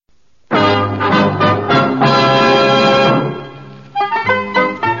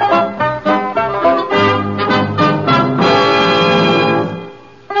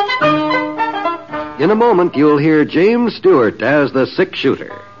In a moment, you'll hear James Stewart as the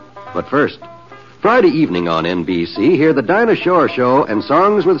six-shooter. But first, Friday evening on NBC, hear the Dinah Shore Show and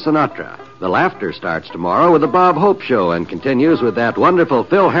Songs with Sinatra. The Laughter starts tomorrow with the Bob Hope Show and continues with that wonderful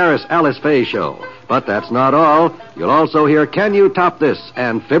Phil Harris-Alice Faye Show. But that's not all. You'll also hear Can You Top This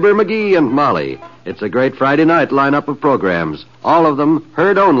and Fibber McGee and Molly. It's a great Friday night lineup of programs, all of them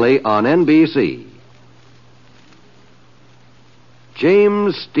heard only on NBC.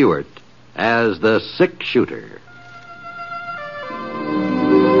 James Stewart as the six-shooter.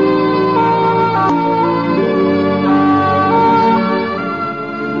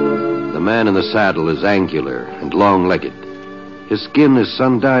 The man in the saddle is angular and long-legged. His skin is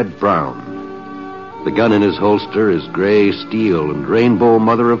sun-dyed brown. The gun in his holster is gray steel and rainbow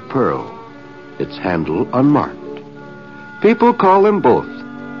mother-of-pearl. Its handle unmarked. People call him both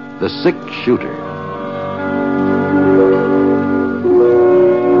the six-shooter.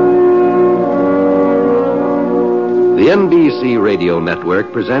 The NBC Radio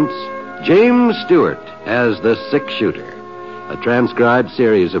Network presents James Stewart as the six-shooter, a transcribed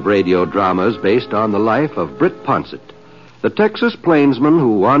series of radio dramas based on the life of Britt Ponsett, the Texas plainsman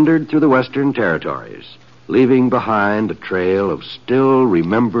who wandered through the Western Territories, leaving behind a trail of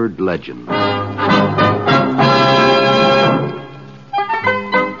still-remembered legends.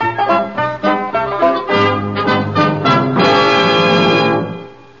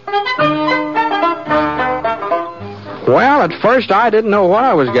 Well, at first I didn't know what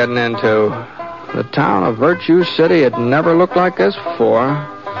I was getting into. The town of Virtue City had never looked like this before.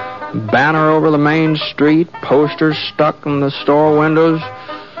 Banner over the main street, posters stuck in the store windows,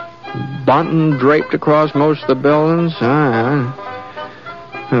 bunting draped across most of the buildings.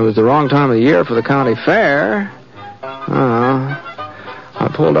 It was the wrong time of the year for the county fair.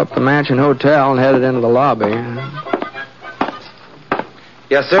 I pulled up the Mansion Hotel and headed into the lobby.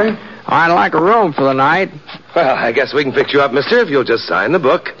 Yes, sir? I'd like a room for the night. Well, I guess we can fix you up, mister, if you'll just sign the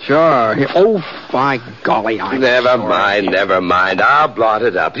book. Sure. Oh, by golly, Never mind. I'll blot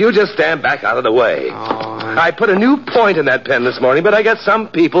it up. You just stand back out of the way. I put a new point in that pen this morning, but I got some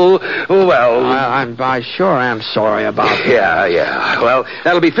people, well... I sure am sorry about that. Yeah. Well,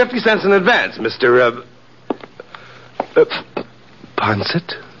 that'll be 50 cents in advance, Mr.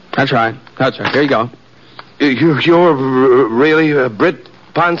 Ponsett? That's right. Here you go. You're really Britt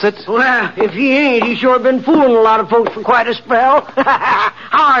Ponsett? Well, if he ain't, he's sure been fooling a lot of folks for quite a spell.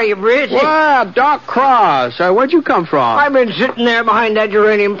 How are you, Britt? Well, Doc Cross. Where'd you come from? I've been sitting there behind that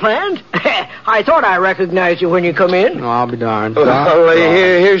geranium plant. I thought I recognized you when you come in. Oh, I'll be darned. Well,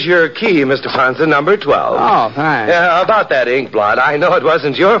 here's your key, Mr. Ponsett, number 12. Oh, thanks. About that ink blot, I know it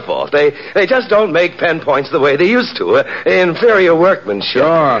wasn't your fault. They just don't make pen points the way they used to. Inferior workmanship.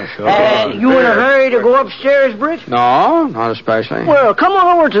 Sure. You in a hurry to go upstairs, Britt? No, not especially. Well, come on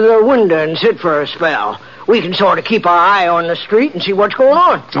over to the window and sit for a spell. We can sort of keep our eye on the street and see what's going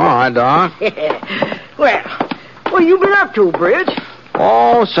on. All right, Doc. Well, you been up to, Britt?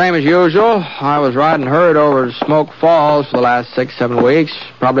 Oh, same as usual. I was riding herd over to Smoke Falls for the last 6-7 weeks.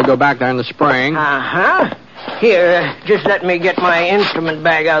 Probably go back there in the spring. Uh-huh. Here, just let me get my instrument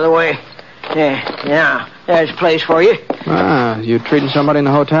bag out of the way. Now, there's a place for you. You treating somebody in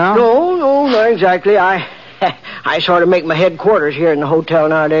the hotel? No, not exactly. I sort of make my headquarters here in the hotel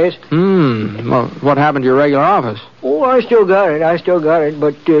nowadays. Well, what happened to your regular office? Oh, I still got it.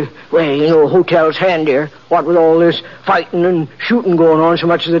 But, hotel's handier. What with all this fighting and shooting going on so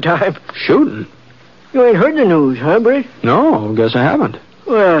much of the time. Shooting? You ain't heard the news, huh, Britt? No, guess I haven't.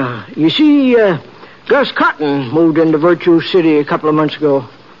 Well, you see, Gus Cotton moved into Virtue City a couple of months ago.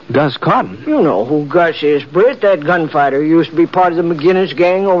 Gus Cotton? You know who Gus is, Britt, that gunfighter. He used to be part of the McGinnis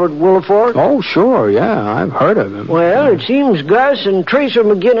gang over at Willow Fork. Oh, sure, yeah, I've heard of him. Well, it seems Gus and Tracer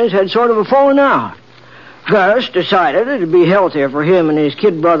McGinnis had sort of a falling out. Gus decided it'd be healthier for him and his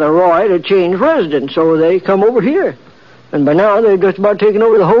kid brother Roy to change residence, so they come over here. And by now, they've just about taken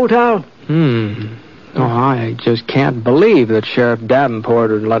over the whole town. Oh, I just can't believe that Sheriff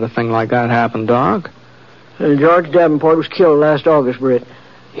Davenport would let a thing like that happen, Doc. George Davenport was killed last August, Britt.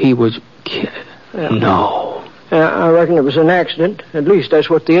 He was killed? No. I reckon it was an accident. At least that's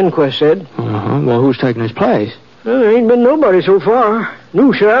what the inquest said. Well, who's taking his place? There ain't been nobody so far.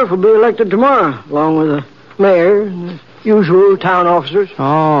 New sheriff will be elected tomorrow, along with the mayor and the usual town officers.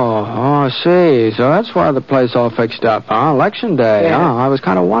 Oh, I see. So that's why the place all fixed up, huh? Election day, Yeah. huh? I was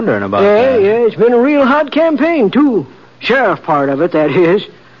kind of wondering about that. Yeah, it's been a real hot campaign, too. Sheriff part of it, that is.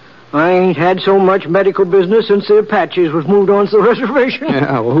 I ain't had so much medical business since the Apaches was moved on to the reservation.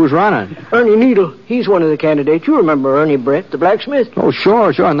 Yeah, well, who's running? Ernie Needle. He's one of the candidates. You remember Ernie Brett, the blacksmith? Oh,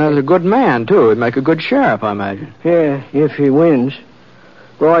 sure. And there's a good man, too. He'd make a good sheriff, I imagine. Yeah, if he wins.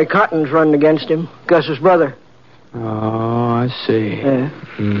 Roy Cotton's running against him, Gus's brother. Oh, I see. Yeah.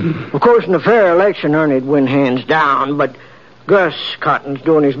 Of course, in a fair election, Ernie'd win hands down, but Gus Cotton's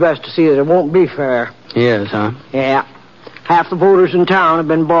doing his best to see that it won't be fair. He is, huh? Yeah. Half the voters in town have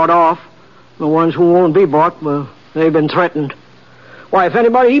been bought off. The ones who won't be bought, well, they've been threatened. Why, if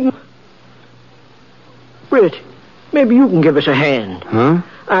anybody even... Britt, maybe you can give us a hand. Huh?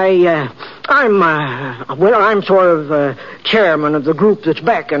 I'm sort of chairman of the group that's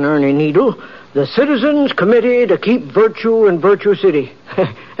backing Ernie Needle, the Citizens Committee to Keep Virtue in Virtue City.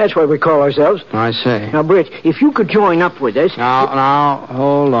 That's what we call ourselves. I see. Now, Britt, if you could join up with us... Now,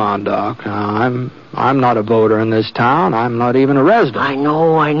 hold on, Doc. Now, I'm not a voter in this town. I'm not even a resident. I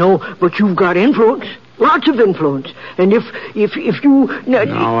know, but you've got influence. Lots of influence. And if you...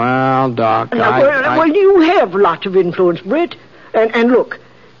 No, well, Doc, Well, you have lots of influence, Britt. And look,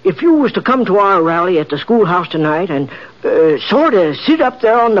 if you was to come to our rally at the schoolhouse tonight and sort of sit up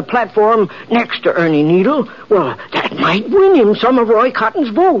there on the platform next to Ernie Needle, well, that might win him some of Roy Cotton's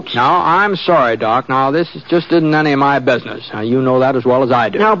votes. No, I'm sorry, Doc. Now, this just isn't any of my business. Now, you know that as well as I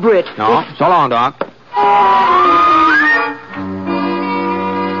do. Now, Britt... No, so long, Doc.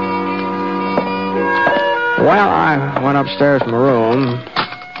 Well, I went upstairs to my room.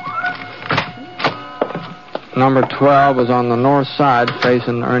 Number 12 was on the north side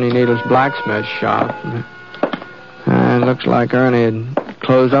facing Ernie Needle's blacksmith shop. And looks like Ernie had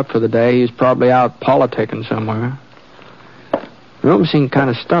closed up for the day. He's probably out politicking somewhere. The room seemed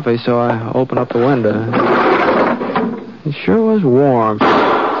kind of stuffy, so I opened up the window. It sure was warm.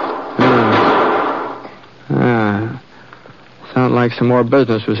 Sounded like some more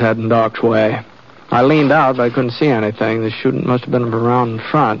business was heading Doc's way. I leaned out, but I couldn't see anything. The shooting must have been around in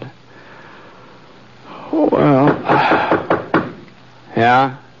front. Oh, well.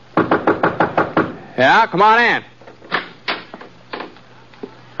 Yeah? Yeah, come on in.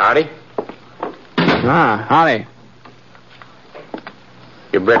 Howdy. Howdy.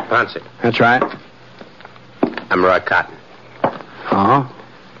 You're Britt Ponset. That's right. I'm Roy Cotton. Oh?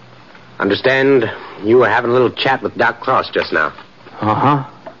 Understand you were having a little chat with Doc Cross just now. Uh-huh.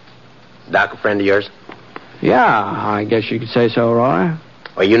 Doc a friend of yours? Yeah, I guess you could say so, Roy.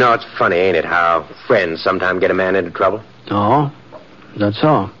 Well, you know it's funny, ain't it, how friends sometimes get a man into trouble? Oh? That's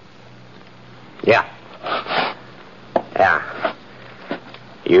so? Yeah. Yeah.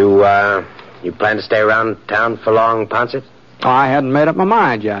 You plan to stay around town for long, Ponset? Oh, I hadn't made up my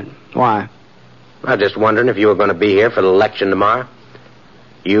mind yet. Why? I was just wondering if you were going to be here for the election tomorrow.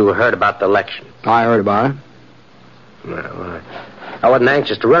 You heard about the election? I heard about it. Well, I wasn't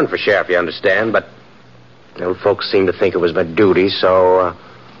anxious to run for sheriff, you understand, but old folks seemed to think it was my duty, so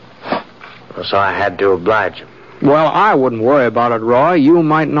I had to oblige them. Well, I wouldn't worry about it, Roy. You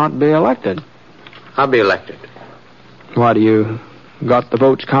might not be elected. I'll be elected. Why, do you got the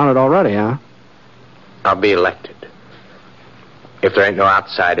votes counted already, huh? I'll be elected. If there ain't no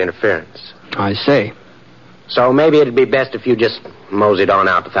outside interference. I see. So maybe it'd be best if you just moseyed on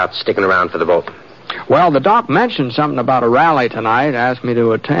out without sticking around for the vote. Well, the doc mentioned something about a rally tonight, asked me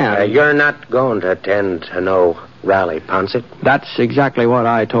to attend. You're not going to attend to no rally, Ponset? That's exactly what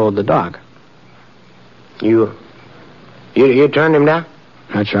I told the doc. You turned him down?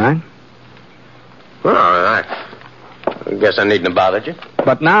 That's right. Well, I guess I needn't have bothered you.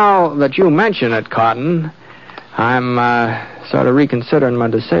 But now that you mention it, Cotton, I'm sort of reconsidering my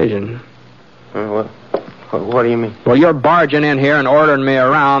decision. What do you mean? Well, your barging in here and ordering me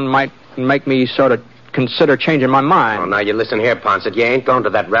around might make me sort of consider changing my mind. Oh, now you listen here, Ponset. You ain't going to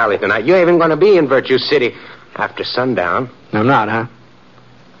that rally tonight. You ain't even going to be in Virtue City after sundown. I'm not, huh?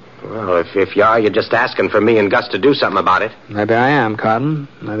 Well, if you are, you're just asking for me and Gus to do something about it. Maybe I am, Cotton.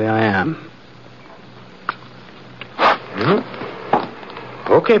 Maybe I am.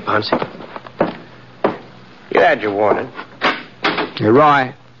 Okay, Ponset. You had your warning. You're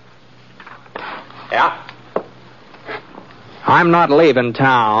Roy. Yeah? I'm not leaving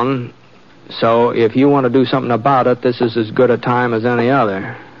town, so if you want to do something about it, this is as good a time as any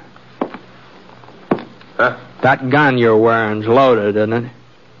other. Huh? That gun you're wearing's loaded, isn't it?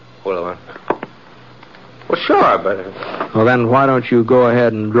 Well, sure, but... Well, then why don't you go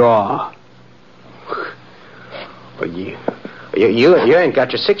ahead and draw? Well, you ain't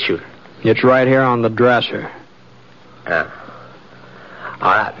got your six-shooter. It's right here on the dresser. All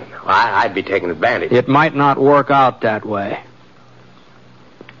right. I'd be taking advantage. It might not work out that way.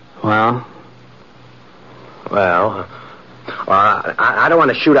 Well, I don't want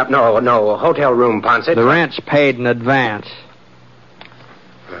to shoot up no hotel room, Ponset. The rent's paid in advance.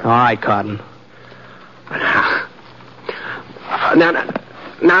 All right, Cotton. Now,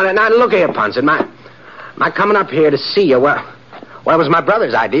 look here, Ponset. My coming up here to see you, well, Well, it was my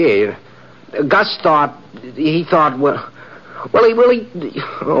brother's idea. Gus thought,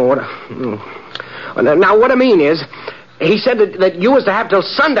 now what I mean is, he said that you was to have till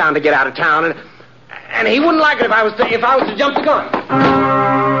sundown to get out of town, and he wouldn't like it if I was to jump the gun.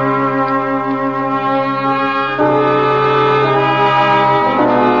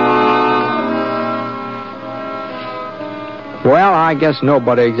 Well, I guess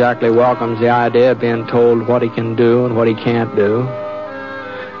nobody exactly welcomes the idea of being told what he can do and what he can't do.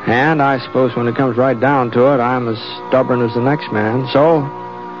 And I suppose when it comes right down to it, I'm as stubborn as the next man. So,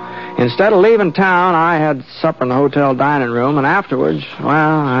 instead of leaving town, I had supper in the hotel dining room, and afterwards, well,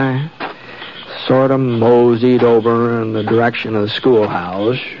 I sort of moseyed over in the direction of the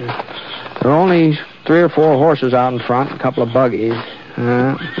schoolhouse. There were only 3 or 4 horses out in front, and a couple of buggies.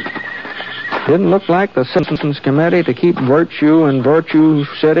 Didn't look like the Citizens Committee to keep virtue in Virtue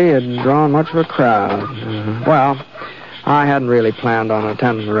City had drawn much of a crowd. Well, I hadn't really planned on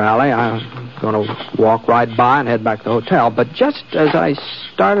attending the rally. I was going to walk right by and head back to the hotel. But just as I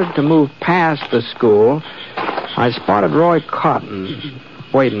started to move past the school, I spotted Roy Cotton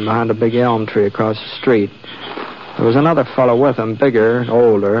waiting behind a big elm tree across the street. There was another fellow with him, bigger,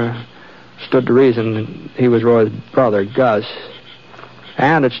 older. Stood to reason he was Roy's brother, Gus.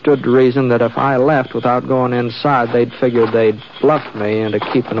 And it stood to reason that if I left without going inside, they'd figure they'd bluffed me into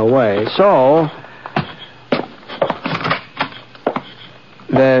keeping away. So,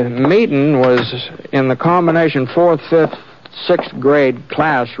 the meeting was in the combination 4th, 5th, 6th grade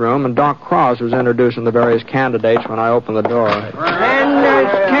classroom, and Doc Cross was introducing the various candidates when I opened the door. And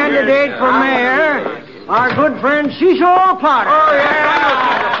as candidate for mayor, our good friend Cecil Potter. Oh,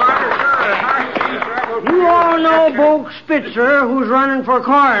 yeah. You all know Bo Spitzer, who's running for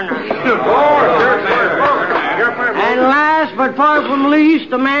coroner. And last but far from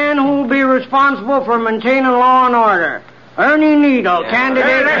least, the man who will be responsible for maintaining law and order. Ernie Needle,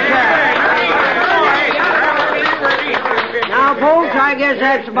 candidate for sheriff. Now, folks, I guess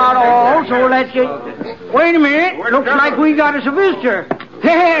that's about all, so let's get... Wait a minute. Looks like we got us a visitor.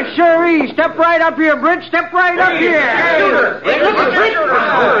 Hey, sirree. Step right up here, Britt. Step right up here.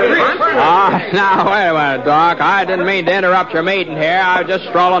 Now, wait a minute, Doc. I didn't mean to interrupt your meeting here. I was just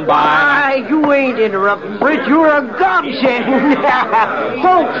strolling by. Why, you ain't interrupting, Britt. You're a godsend.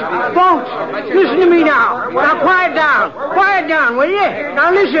 Folks, listen to me now. Now, quiet down. Quiet down, will you?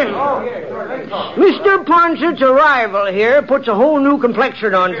 Now, listen. Mr. Poncett's arrival here puts a whole new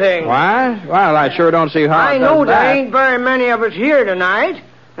complexion on things. What? Well, I sure don't see how I it know does there that. ain't very many of us here tonight,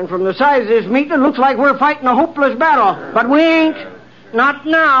 and from the size of this meeting, it looks like we're fighting a hopeless battle. But we ain't. Not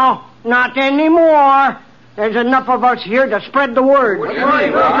now. Not anymore. There's enough of us here to spread the word. We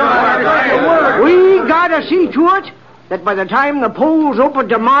gotta see to it that by the time the polls open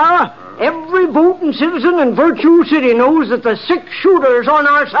tomorrow, every voting citizen in Virtue City knows that the 6-shooter is on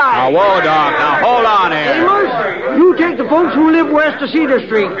our side. Now, whoa, Doc. Now, hold on here. Amos, you take the folks who live west of Cedar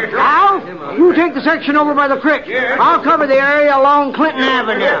Street. Al, you take the section over by the creek. I'll cover the area along Clinton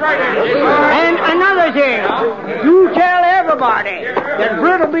Avenue. And another thing, you tell everybody that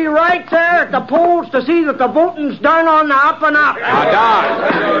Britt will be right there at the polls to see that the voting's done on the up and up. Now,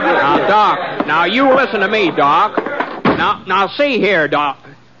 Doc. Now, you listen to me, Doc. Now, see here, Doc.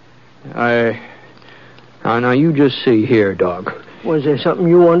 Now, you just see here, Doc. Was there something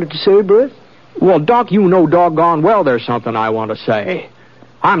you wanted to say, Britt? Well, Doc, you know doggone well there's something I want to say.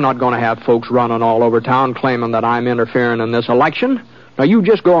 I'm not going to have folks running all over town claiming that I'm interfering in this election. Now, you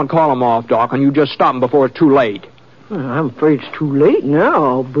just go and call them off, Doc, and you just stop them before it's too late. Well, I'm afraid it's too late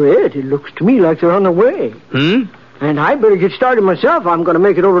now, Britt. It looks to me like they're on the way. And I better get started myself. I'm going to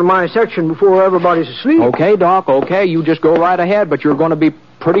make it over to my section before everybody's asleep. Okay, Doc, okay. You just go right ahead, but you're going to be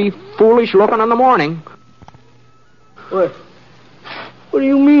pretty foolish looking in the morning. What do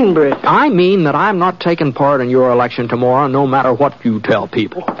you mean, Britt? I mean that I'm not taking part in your election tomorrow, no matter what you tell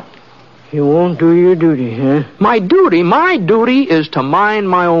people. You won't do your duty, huh? My duty is to mind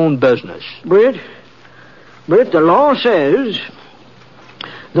my own business. Britt, the law says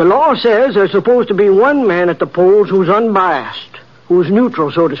there's supposed to be one man at the polls who's unbiased, who's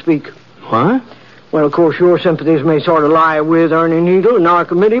neutral, so to speak. What? Well, of course, your sympathies may sort of lie with Ernie Needle and our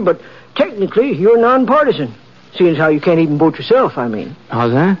committee, but technically, you're nonpartisan. Seeing as how you can't even vote yourself, I mean.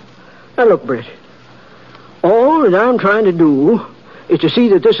 How's that? Now, look, Britt. All that I'm trying to do is to see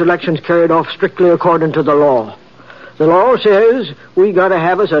that this election's carried off strictly according to the law. The law says we got to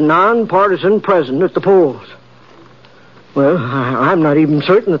have us a nonpartisan president at the polls. Well, I'm not even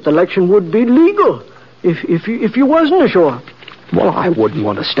certain that the election would be legal if you wasn't sure. Well, I wouldn't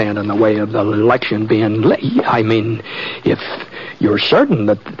want to stand in the way of the election being I mean, if you're certain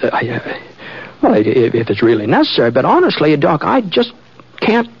that... Well, if it's really necessary. But honestly, Doc, I just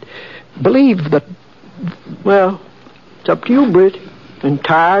can't believe that... Well, it's up to you, Britt.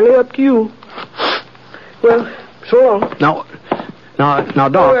 Entirely up to you. Well, so long. Now,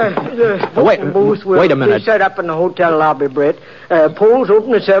 Doc. Wait a minute. Be set up in the hotel lobby, Britt. Polls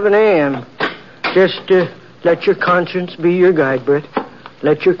open at 7 a.m. Just let your conscience be your guide, Britt.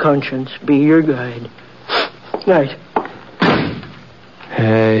 Let your conscience be your guide. Night.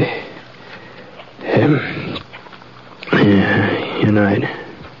 Good night.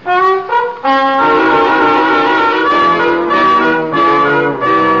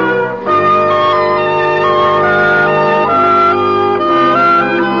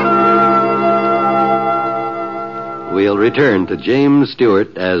 We'll return to James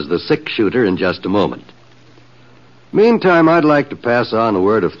Stewart as the 6-shooter in just a moment. Meantime, I'd like to pass on a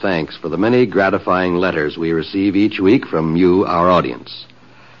word of thanks for the many gratifying letters we receive each week from you, our audience.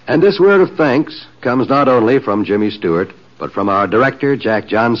 And this word of thanks comes not only from Jimmy Stewart, but from our director, Jack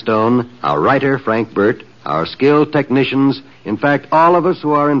Johnstone, our writer, Frank Burt, our skilled technicians, in fact, all of us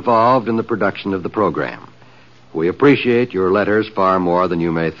who are involved in the production of the program. We appreciate your letters far more than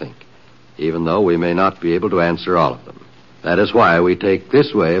you may think, even though we may not be able to answer all of them. That is why we take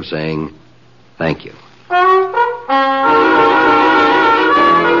this way of saying thank you.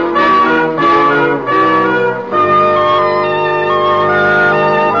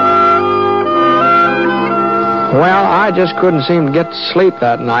 Well, I just couldn't seem to get to sleep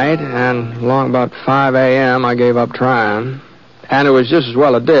that night, and along about 5 a.m. I gave up trying. And it was just as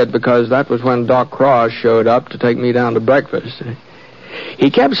well it did, because that was when Doc Cross showed up to take me down to breakfast. He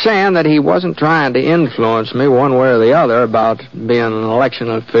kept saying that he wasn't trying to influence me one way or the other about being an election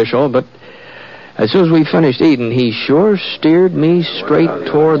official, but as soon as we finished eating, he sure steered me straight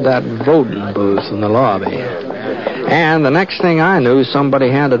toward that voting booth in the lobby. And the next thing I knew, somebody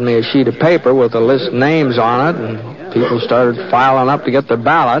handed me a sheet of paper with a list of names on it, and people started filing up to get their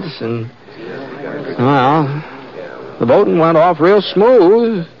ballots, and, well, the voting went off real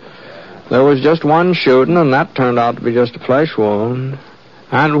smooth. There was just one shooting, and that turned out to be just a flesh wound.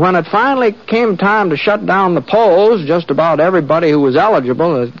 And when it finally came time to shut down the polls, just about everybody who was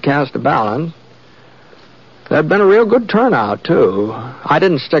eligible had cast a ballot. There'd been a real good turnout, too. I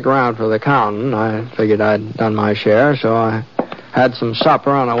didn't stick around for the counting. I figured I'd done my share, so I had some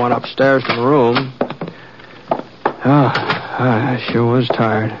supper, and I went upstairs to my room. Oh, I sure was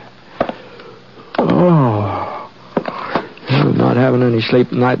tired. Not having any sleep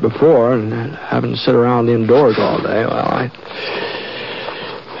the night before and having to sit around indoors all day. Well,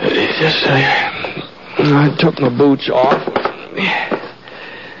 I took my boots off.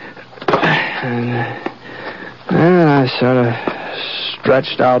 And I sort of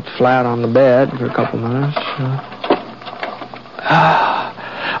stretched out flat on the bed for a couple minutes.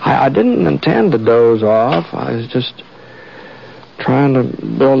 I didn't intend to doze off. I was just trying to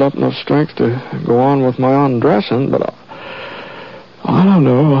build up enough strength to go on with my undressing, but I don't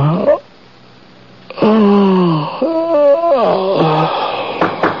know.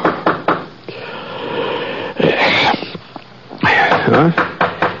 Huh?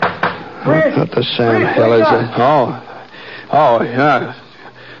 What the Sam hell is it? Oh, yeah.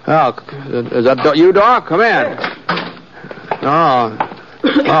 Oh, is that you, Doc? Come in. Oh,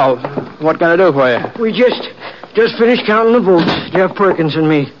 what can I do for you? We just finished counting the votes, Jeff Perkins and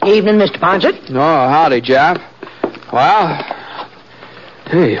me. Evening, Mr. Ponset. Oh, howdy, Jeff. Well,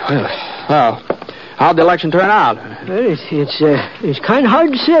 how'd the election turn out? Well, it's kind of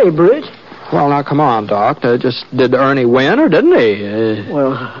hard to say, Britt. Well, now, come on, Doc. Did Ernie win, or didn't he?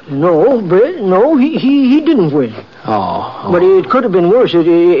 Well, no, Britt. No, he didn't win. Oh. But it could have been worse.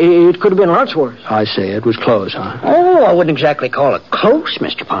 It could have been lots worse. I see. It was close, huh? Oh, I wouldn't exactly call it close,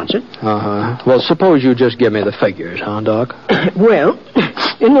 Mr. Ponset. Uh-huh. Well, suppose you just give me the figures, huh, Doc? Well,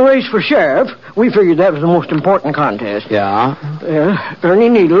 in the race for sheriff, we figured that was the most important contest. Yeah? Ernie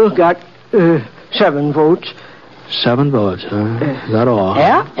Needle got 7 votes. 7 votes, huh? Is that all?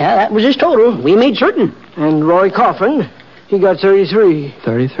 Yeah, that was his total. We made certain. And Roy Coffin, he got 33.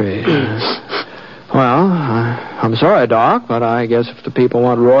 33. Well, I'm sorry, Doc, but I guess if the people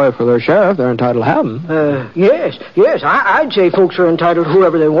want Roy for their sheriff, they're entitled to have him. Yes. I'd say folks are entitled to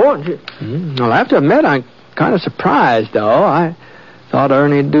whoever they want. Well, I have to admit, I'm kind of surprised, though. I thought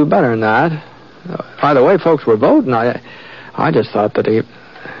Ernie'd do better than that. By the way folks were voting, I just thought that he...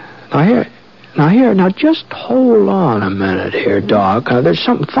 Now, just hold on a minute here, Doc. There's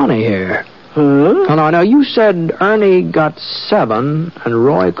something funny here. Huh? Oh, no, you said Ernie got 7 and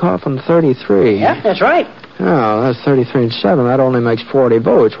Roy Coffin 33. Yeah, that's right. Oh, that's 33 and 7. That only makes 40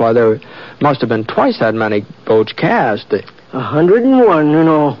 votes. Why, there must have been twice that many votes cast. 101,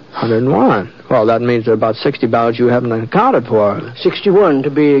 101. Well, that means there are about 60 ballots you haven't accounted for. 61 to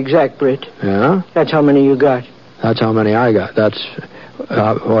be exact, Britt. Yeah? That's how many you got. That's how many I got. That's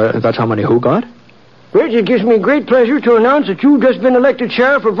how many who got? Britt, it gives me great pleasure to announce that you've just been elected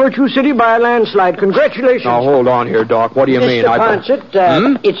sheriff of Virtue City by a landslide. Congratulations. Now, hold on here, Doc. What do you mean? Mr.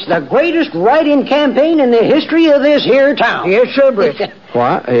 Ponset, it's the greatest write-in campaign in the history of this here town. Yes, sir, Britt.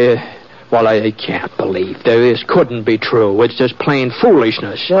 What? Well, I can't believe this couldn't be true. It's just plain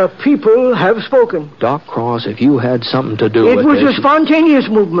foolishness. The people have spoken. Doc Cross, if you had something to do with It was this... a spontaneous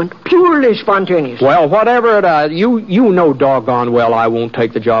movement, purely spontaneous. Well, whatever it is, you know doggone well I won't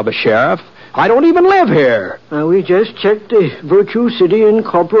take the job of sheriff. I don't even live here. We just checked the Virtue City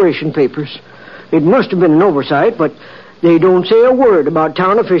Incorporation papers. It must have been an oversight, but they don't say a word about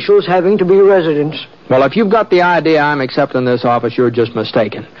town officials having to be residents. Well, if you've got the idea I'm accepting this office, you're just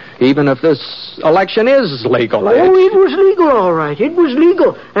mistaken. Even if this election is legal. Oh, it was legal, all right. It was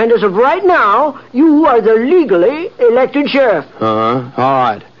legal. And as of right now, you are the legally elected sheriff. All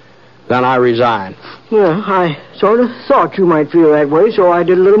right. Then I resign. Yeah, I sort of thought you might feel that way, so I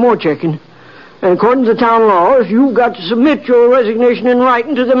did a little more checking. And according to the town laws, you've got to submit your resignation in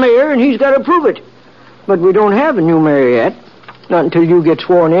writing to the mayor, and he's got to approve it. But we don't have a new mayor yet. Not until you get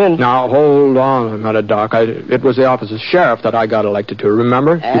sworn in. Now, hold on a minute, Doc. It was the office of sheriff that I got elected to,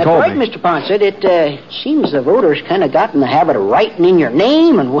 remember? You told right, me. Mr. Ponset. It seems the voters kind of got in the habit of writing in your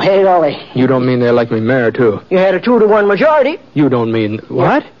name, and well, You don't mean they elect me mayor, too? You had a 2-to-1 majority. You don't mean...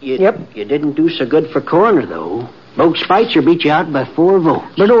 What? Yep. You didn't do so good for coroner, though. Boke Spitzer beat you out by 4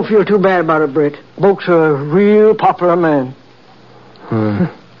 votes. But don't feel too bad about it, Britt. Boke's a real popular man.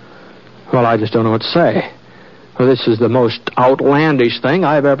 Well, I just don't know what to say. Well, this is the most outlandish thing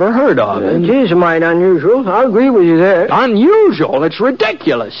I've ever heard of. It is a mite unusual. I'll agree with you there. Unusual? It's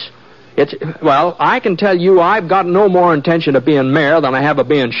ridiculous. Well, I can tell you I've got no more intention of being mayor than I have of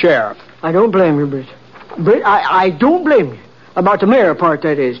being sheriff. I don't blame you, Britt. Britt, I don't blame you. About the mayor part,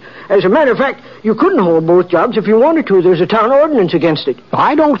 that is. As a matter of fact, you couldn't hold both jobs if you wanted to. There's a town ordinance against it.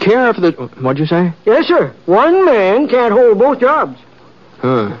 I don't care if the... What'd you say? Yes, sir. One man can't hold both jobs.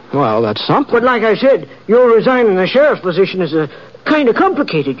 Well, that's something. But like I said, your resigning the sheriff's position is kind of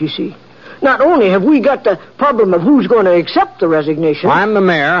complicated, you see. Not only have we got the problem of who's going to accept the resignation... I'm the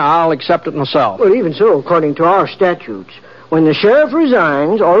mayor. I'll accept it myself. Well, even so, according to our statutes, when the sheriff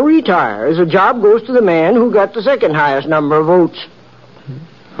resigns or retires, the job goes to the man who got the second highest number of votes.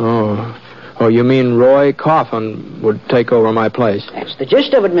 Oh, you mean Roy Coffin would take over my place? That's the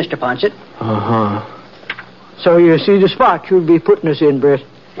gist of it, Mr. Ponset. Uh-huh. So you see the spot you'd be putting us in, Britt.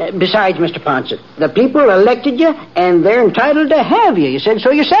 Besides, Mr. Ponset, the people elected you, and they're entitled to have you. You said so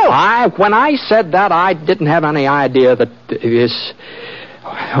yourself. When I said that, I didn't have any idea that this...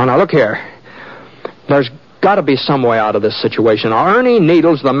 Oh, now, look here. There's got to be some way out of this situation. Ernie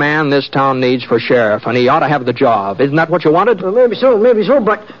Needle's the man this town needs for sheriff, and he ought to have the job. Isn't that what you wanted? Well, maybe so,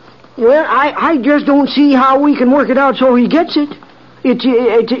 but... Well, I just don't see how we can work it out so he gets it.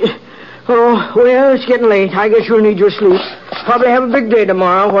 Oh, well, it's getting late. I guess you'll need your sleep. Probably have a big day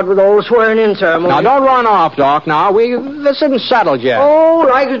tomorrow, what with all the swearing-in ceremony. Now, don't run off, Doc. Now, this isn't settled yet. Oh,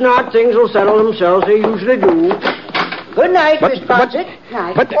 like as not, things will settle themselves. They usually do. Good night, Mr. Ponset.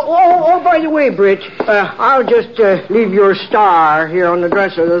 Night. By the way, Britt, I'll just leave your star here on the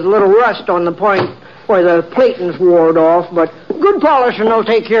dresser. There's a little rust on the point where the plating's ward off, but good polishing will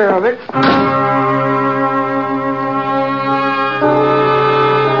take care of it.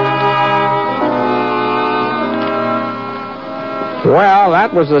 Well,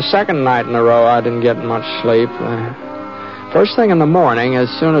 that was the second night in a row I didn't get much sleep. First thing in the morning, as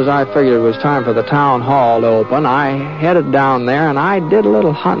soon as I figured it was time for the town hall to open, I headed down there and I did a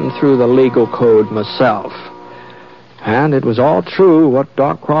little hunting through the legal code myself. And it was all true what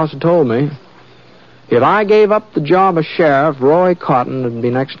Doc Cross had told me. If I gave up the job of sheriff, Roy Cotton would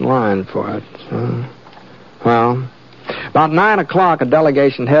be next in line for it. Well, about 9 o'clock, a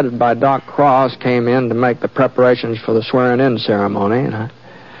delegation headed by Doc Cross came in to make the preparations for the swearing-in ceremony. And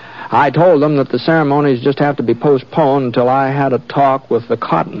I told them that the ceremonies just have to be postponed until I had a talk with the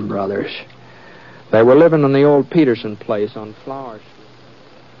Cotton brothers. They were living in the old Peterson place on Flower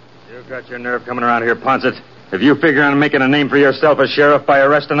Street. You got your nerve coming around here, Ponset. If you figure on making a name for yourself as sheriff by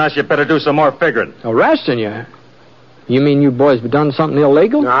arresting us, you better do some more figuring. Arresting you? You mean you boys have done something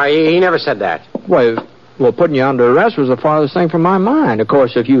illegal? No, he never said that. Well, putting you under arrest was the farthest thing from my mind. Of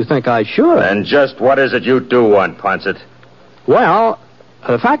course, if you think I should. And just what is it you do want, Ponset? Well,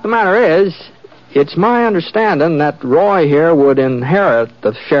 the fact of the matter is, it's my understanding that Roy here would inherit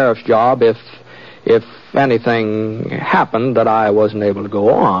the sheriff's job if anything happened that I wasn't able to go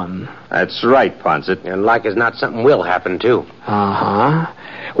on. That's right, Ponset. And like as not, something will happen, too. Uh-huh.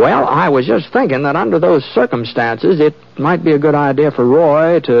 Well, I was just thinking that under those circumstances, it might be a good idea for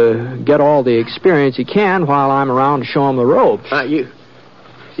Roy to get all the experience he can while I'm around to show him the ropes.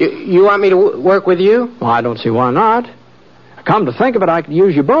 You want me to work with you? Well, I don't see why not. Come to think of it, I could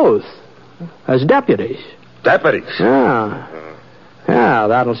use you both as deputies. Deputies? Yeah. Yeah,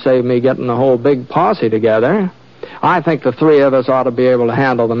 that'll save me getting the whole big posse together. I think the three of us ought to be able to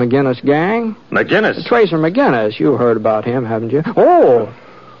handle the McGinnis gang. McGinnis? Tracer McGinnis. You heard about him, haven't you? Oh,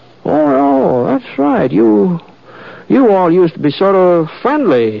 that's right. You all used to be sort of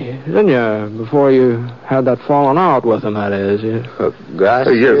friendly, didn't you? Before you had that falling out with him, that is. Gus?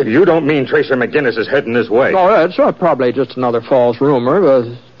 You don't mean Tracer McGinnis is heading this way? Oh, it's probably just another false rumor, but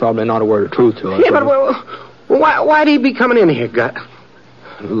it's probably not a word of truth to it. Yeah, but why'd he be coming in here, Gus?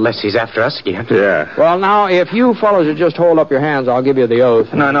 Unless he's after us again. Yeah. Well, now, if you fellows would just hold up your hands, I'll give you the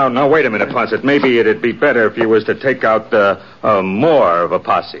oath. No, wait a minute, Ponset. Maybe it'd be better if you was to take out more of a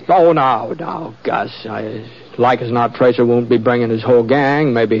posse. Oh, now, Gus. Like as not, Tracer won't be bringing his whole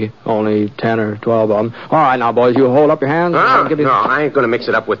gang. Maybe only 10 or 12 of them. All right, now, boys, you hold up your hands. No, I ain't going to mix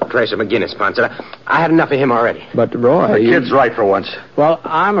it up with Tracer McGinnis, Ponset. I had enough of him already. But, Roy... The kid's right for once. Well,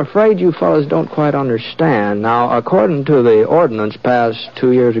 I'm afraid you fellas don't quite understand. Now, according to the ordinance passed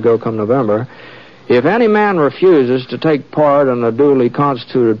 2 years ago come November, if any man refuses to take part in a duly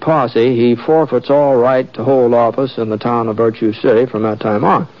constituted posse, he forfeits all right to hold office in the town of Virtue City from that time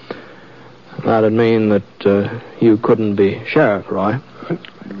on. That'd mean that you couldn't be sheriff, Roy.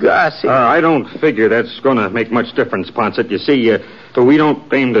 Gus. I don't figure that's going to make much difference, Ponset. You see, we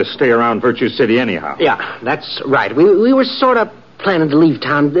don't aim to stay around Virtue City anyhow. Yeah, that's right. We were sort of planning to leave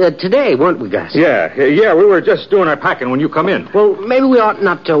town today, weren't we, Gus? Yeah, we were just doing our packing when you come in. Well, maybe we ought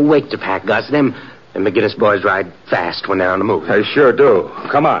not to wait to pack, Gus. Them McGinnis boys ride fast when they're on the move. They sure do.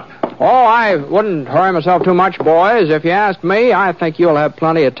 Come on. Oh, I wouldn't hurry myself too much, boys. If you ask me, I think you'll have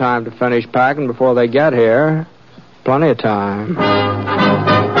plenty of time to finish packing before they get here. Plenty of time.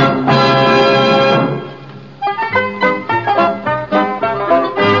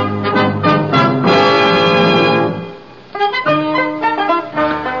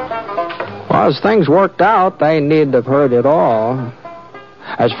 Well, as things worked out, they needn't have heard it all.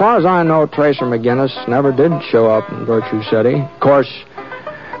 As far as I know, Tracer McGinnis never did show up in Virtue City. Of course,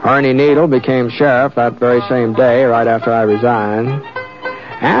 Ernie Needle became sheriff that very same day, right after I resigned.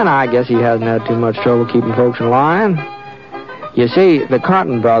 And I guess he hasn't had too much trouble keeping folks in line. You see, the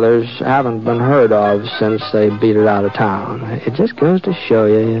Cotton brothers haven't been heard of since they beat it out of town. It just goes to show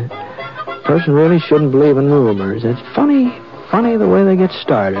you, a person really shouldn't believe in rumors. It's funny the way they get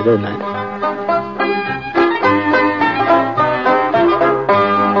started, isn't it?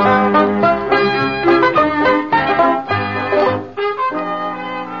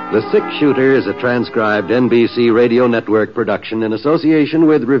 The Six Shooter is a transcribed NBC Radio Network production in association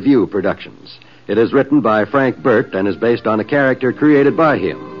with Review Productions. It is written by Frank Burt and is based on a character created by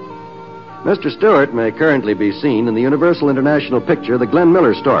him. Mr. Stewart may currently be seen in the Universal International picture The Glenn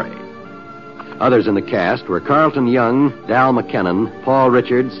Miller Story. Others in the cast were Carlton Young, Dal McKennon, Paul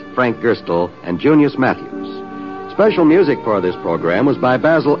Richards, Frank Gerstle, and Junius Matthews. Special music for this program was by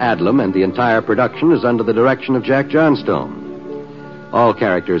Basil Adlam, and the entire production is under the direction of Jack Johnstone. All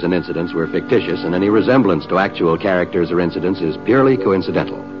characters and incidents were fictitious, and any resemblance to actual characters or incidents is purely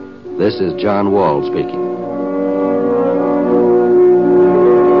coincidental. This is John Wall speaking.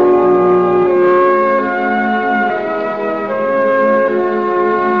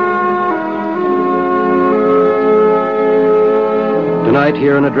 Tonight,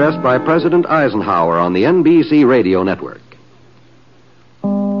 hear an address by President Eisenhower on the NBC Radio Network.